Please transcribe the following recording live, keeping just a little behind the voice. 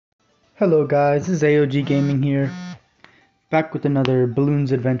Hello guys, this is AOG Gaming here, back with another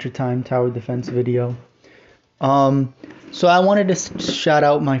Bloons Adventure Time tower defense video. So I wanted to shout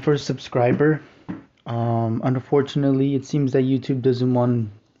out my first subscriber. Unfortunately, it seems that YouTube doesn't want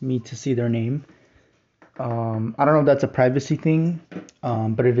me to see their name. I don't know if that's a privacy thing,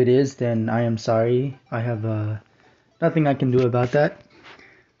 but if it is, then I am sorry. I have nothing I can do about that.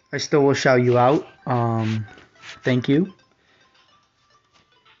 I still will shout you out. Thank you.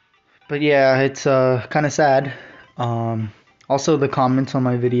 But yeah, it's kind of sad. Also, the comments on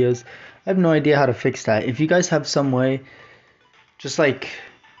my videos, I have no idea how to fix that. If you guys have some way, just like,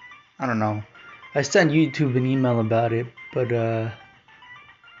 I don't know. I sent YouTube an email about it, but I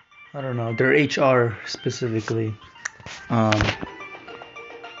don't know. Their HR specifically. Um,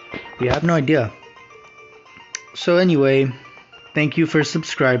 yeah, I have no idea. So anyway, thank you for a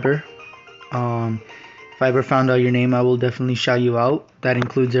subscriber. If I ever found out your name, I will definitely shout you out. That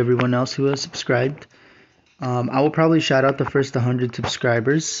includes everyone else who has subscribed. I will probably shout out the first 100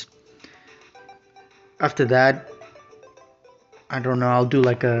 subscribers. After that, I don't know, I'll do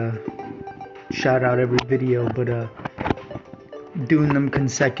like a shout out every video, but doing them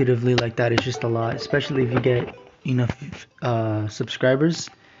consecutively like that is just a lot, especially if you get enough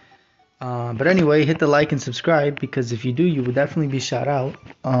subscribers. But anyway, hit the like and subscribe, because if you do, you will definitely be shout out.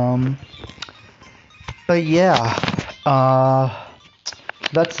 But yeah,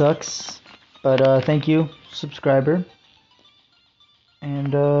 that sucks. But thank you, subscriber.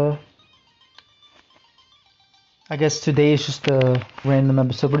 And I guess today is just a random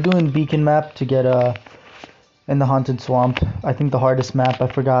episode. We're doing beacon map to get in the haunted swamp. I think the hardest map. I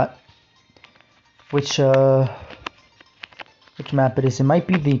forgot which map it is. It might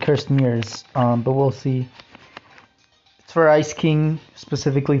be the Cursed Mirrors, but we'll see. It's for Ice King,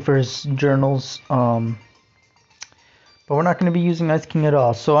 specifically for his journals. But we're not going to be using Ice King at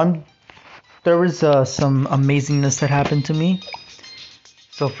all. So there was some amazingness that happened to me.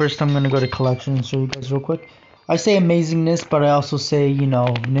 So first I'm going to go to collection and show you guys real quick. I say amazingness, but I also say, you know,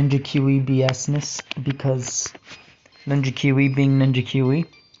 Ninja Kiwi BSness, because Ninja Kiwi being Ninja Kiwi.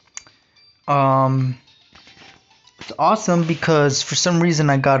 It's awesome because for some reason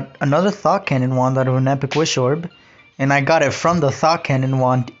I got another Thought Cannon wand out of an Epic Wish Orb, and I got it from the Thought Cannon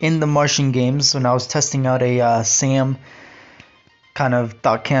wand in the Martian games when I was testing out a Sam kind of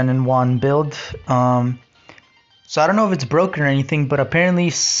Thought Cannon wand build. So I don't know if it's broken or anything, but apparently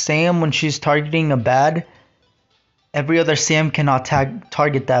Sam, when she's targeting a bad, every other Sam cannot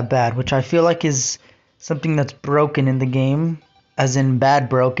target that bad, which I feel like is something that's broken in the game, as in bad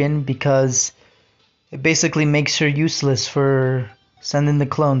broken, because it basically makes her useless for sending the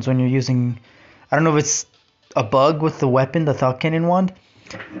clones when you're using... I don't know if it's a bug with the weapon, the Thought Cannon wand,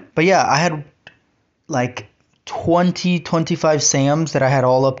 but yeah, I had like 25 Sams that I had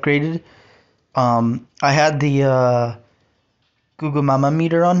all upgraded. I had the Google Mama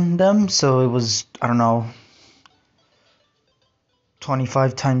meter on them, so it was, I don't know,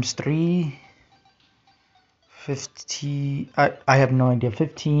 25 times 3, 50, I have no idea,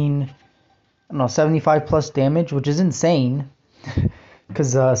 15, I don't know, 75 plus damage, which is insane,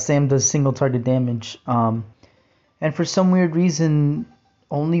 because Sam does single target damage, and for some weird reason,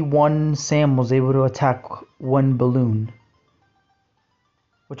 only one Sam was able to attack one balloon,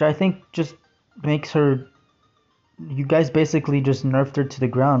 which I think just makes her... You guys basically just nerfed her to the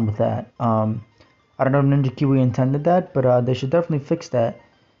ground with that. I don't know if Ninja Kiwi intended that, but they should definitely fix that.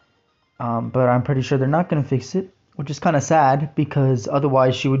 But I'm pretty sure they're not going to fix it, which is kind of sad, because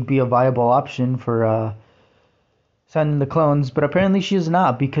otherwise she would be a viable option for sending the clones. But apparently she is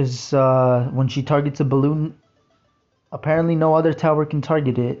not, because when she targets a balloon, apparently no other tower can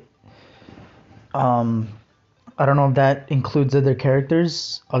target it. I don't know if that includes other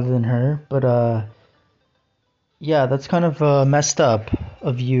characters other than her, but yeah, that's kind of messed up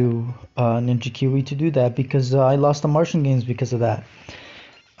of you, Ninja Kiwi, to do that, because I lost the Martian games because of that.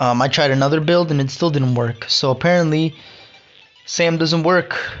 I tried another build and it still didn't work. So apparently, Sam doesn't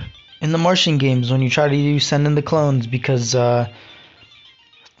work in the Martian games when you try to send in the clones, because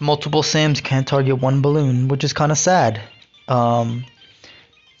multiple Sams can't target one balloon, which is kind of sad.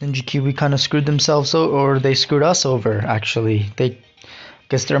 Ninja Kiwi kind of screwed themselves, or they screwed us over, actually.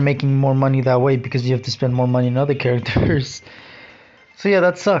 Guess they're making more money that way, because you have to spend more money on other characters. So yeah,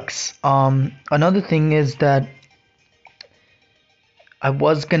 that sucks. Another thing is that I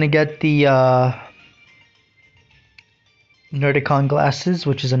was gonna get the Nerdicon glasses,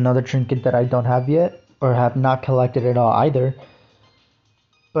 which is another trinket that I don't have yet, or have not collected at all either.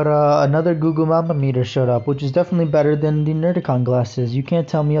 But another Google Mama meter showed up, which is definitely better than the Nerdicon glasses. You can't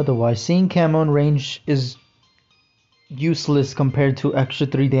tell me otherwise. Seeing camo in range is useless compared to extra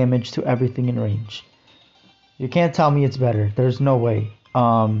 3 damage to everything in range. You can't tell me it's better. There's no way.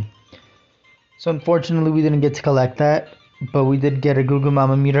 So unfortunately we didn't get to collect that, but we did get a Gugu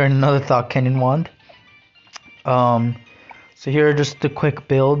Mama meter and another Thought Cannon wand. So here are just the quick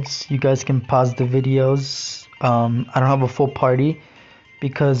builds. You guys can pause the videos. I don't have a full party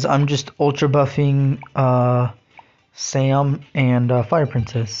because I'm just ultra buffing Sam and Fire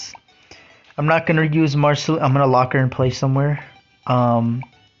Princess. I'm not gonna use Marceline. I'm gonna lock her in place somewhere.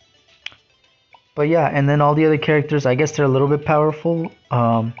 But yeah, and then all the other characters, I guess they're a little bit powerful.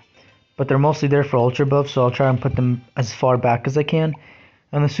 But they're mostly there for ultra buff, so I'll try and put them as far back as I can.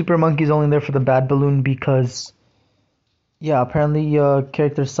 And the Super Monkey's only there for the bad balloon because, yeah, apparently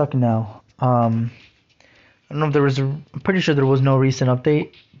characters suck now. I don't know if there was I'm pretty sure there was no recent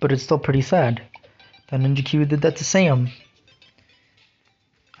update, but it's still pretty sad that Ninja Kiwi did that to Sam.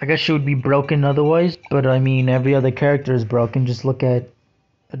 I guess she would be broken otherwise, but I mean every other character is broken. Just look at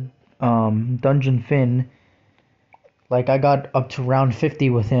Dungeon Finn. Like I got up to round 50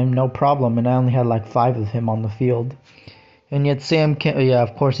 with him, no problem, and I only had like 5 of him on the field. And yet Sam can't. Yeah,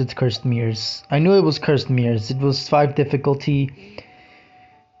 of course it's Cursed Mirrors. I knew it was Cursed Mirrors. It was 5 difficulty.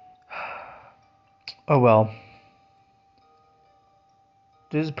 Oh well.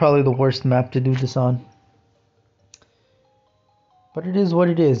 This is probably the worst map to do this on. But it is what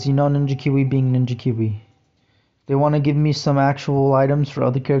it is, you know, Ninja Kiwi being Ninja Kiwi. They want to give me some actual items for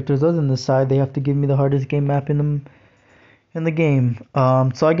other characters other than the side. They have to give me the hardest game map in the game.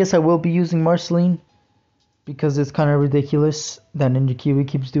 So I guess I will be using Marceline because it's kind of ridiculous that Ninja Kiwi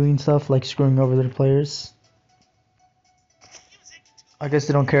keeps doing stuff like screwing over their players. I guess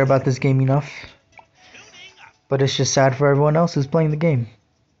they don't care about this game enough. But it's just sad for everyone else who's playing the game.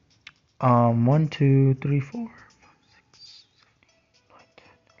 1, 2, 3, 4.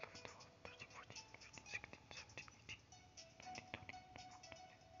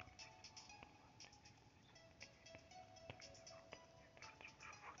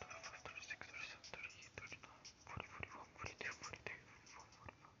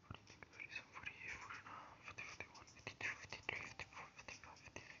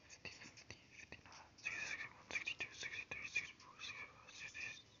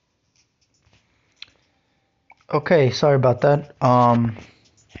 Okay, sorry about that. I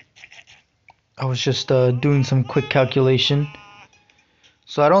was just doing some quick calculation.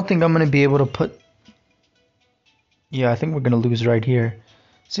 So I don't think I'm gonna be able to put. Yeah, I think we're gonna lose right here.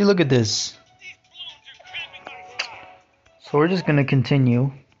 See, look at this. So we're just gonna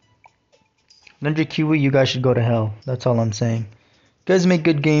continue. Ninja Kiwi, you guys should go to hell. That's all I'm saying. You guys make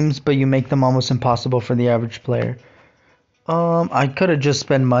good games, but you make them almost impossible for the average player. I could have just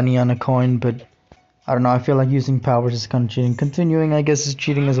spent money on a coin, but I don't know, I feel like using powers is kind of cheating. Continuing, I guess, is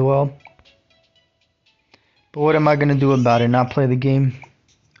cheating as well. But what am I going to do about it? Not play the game?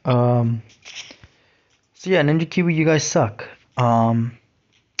 So yeah, Ninja Kiwi, you guys suck. Hope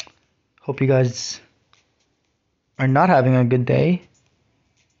you guys are not having a good day.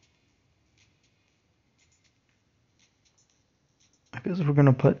 I guess we're going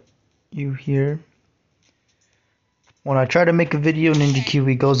to put you here. When I try to make a video, Ninja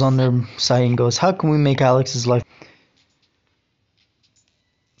Kiwi goes on their site and goes, how can we make Alex's life?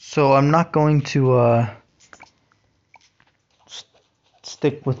 So I'm not going to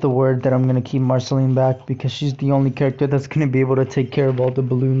stick with the word that I'm going to keep Marceline back because she's the only character that's going to be able to take care of all the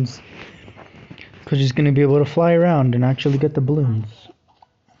balloons. Because she's going to be able to fly around and actually get the balloons.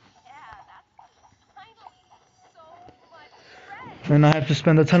 And I have to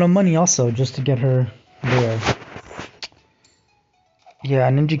spend a ton of money also just to get her there. Yeah,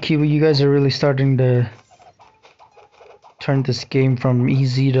 Ninja Kiwi, you guys are really starting to turn this game from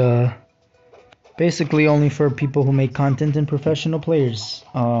easy to basically only for people who make content and professional players.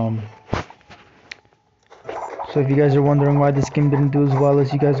 So if you guys are wondering why this game didn't do as well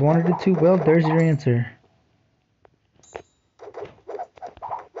as you guys wanted it to, well, there's your answer.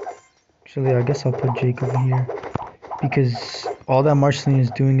 Actually, I guess I'll put Jake over here because all that Marceline is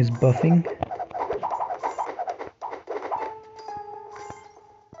doing is buffing.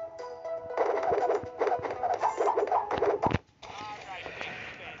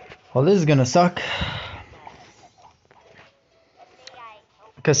 Well, this is gonna suck.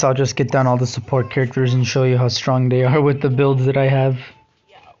 Guess I'll just get down all the support characters and show you how strong they are with the builds that I have.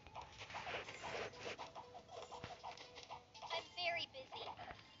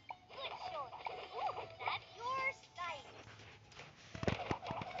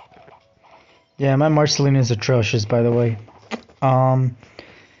 Yeah, my Marceline is atrocious, by the way.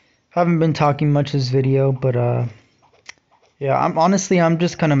 Haven't been talking much this video, but yeah, I'm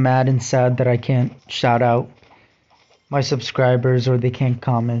just kind of mad and sad that I can't shout out my subscribers or they can't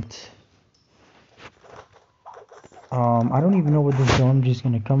comment. I don't even know where this zone is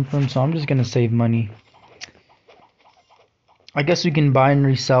gonna come from, so I'm just gonna save money. I guess we can buy and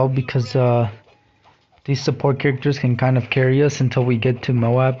resell because these support characters can kind of carry us until we get to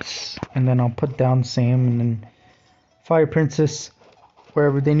Moabs, and then I'll put down Sam and then Fire Princess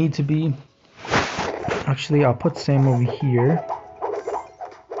wherever they need to be. Actually, I'll put Sam over here.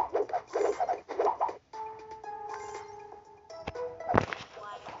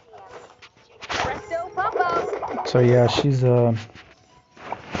 So yeah, she's a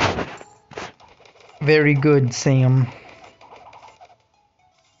very good Sam.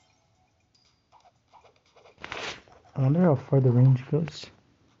 I wonder how far the range goes.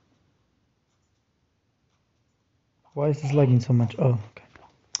 Why is this lagging so much? Oh, okay.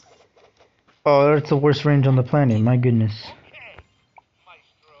 Oh, that's the worst range on the planet, my goodness.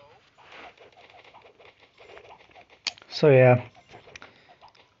 So yeah.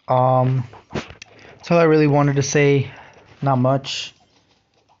 That's all I really wanted to say. Not much.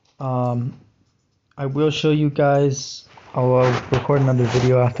 I will show you guys. I'll record another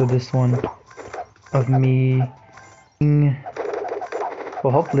video after this one of me.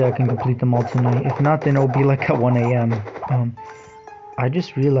 Well, hopefully I can complete them all tonight. If not, then it'll be like at 1 a.m. I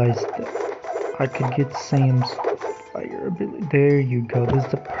just realized that I could get Sam's fire ability. There you go. This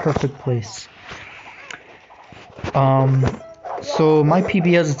is the perfect place. So my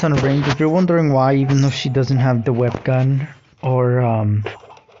PB has a ton of range. If you're wondering why, even though she doesn't have the web gun or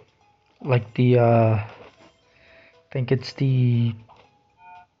like the I think it's the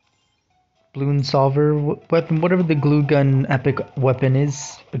balloon solver weapon, whatever the glue gun epic weapon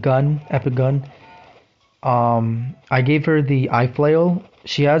is, epic gun. I gave her the eye flail.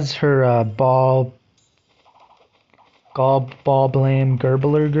 She has her ball blam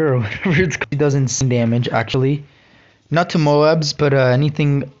gerbler or whatever it's called. She doesn't see damage actually. Not to Moabs, but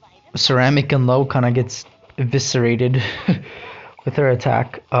anything ceramic and low kind of gets eviscerated with her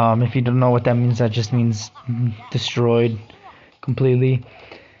attack. If you don't know what that means, that just means destroyed completely.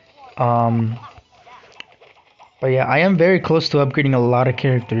 But yeah, I am very close to upgrading a lot of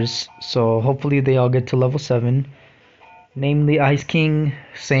characters, so hopefully they all get to level 7. Namely Ice King,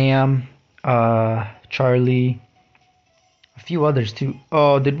 Sam, Charlie, a few others too.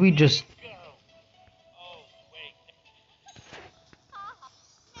 Oh, did we just...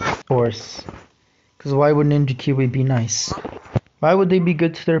 Of course. Because why would Ninja Kiwi be nice? Why would they be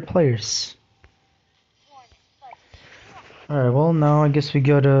good to their players? Alright, well now I guess we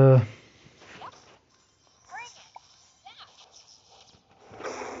gotta...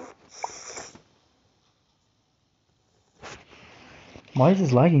 Why is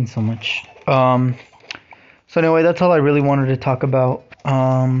this lagging so much? So anyway, that's all I really wanted to talk about.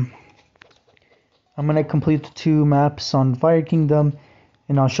 I'm gonna complete the 2 maps on Fire Kingdom,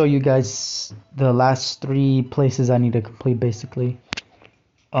 and I'll show you guys the last 3 places I need to complete basically.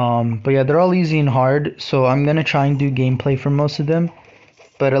 But yeah, they're all easy and hard, so I'm gonna try and do gameplay for most of them.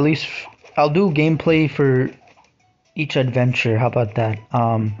 But at least I'll do gameplay for each adventure. How about that?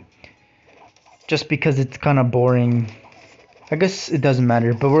 Just because it's kind of boring. I guess it doesn't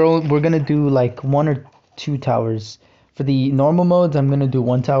matter, but we're gonna do like 1 or 2 towers. For the normal modes, I'm gonna do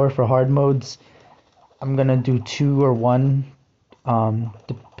 1 tower. For hard modes, I'm gonna do 2 or 1,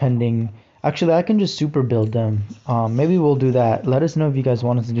 depending. Actually, I can just super build them. Maybe we'll do that. Let us know if you guys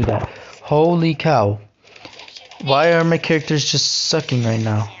want us to do that. Holy cow! Why are my characters just sucking right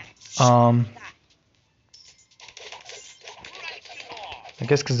now? I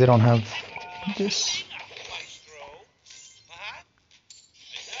guess because they don't have this.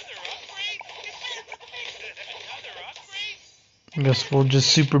 I guess we'll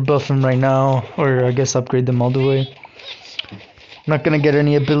just super buff them right now, or I guess upgrade them all the way. I'm not gonna get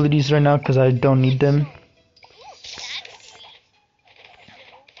any abilities right now because I don't need them.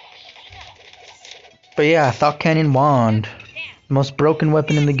 But yeah, Thought Cannon Wand. Most broken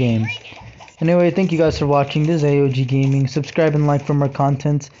weapon in the game. Anyway, thank you guys for watching. This is AOG Gaming. Subscribe and like for more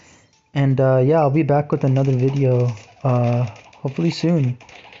content. And yeah, I'll be back with another video hopefully soon.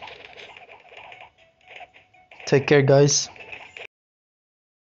 Take care, guys.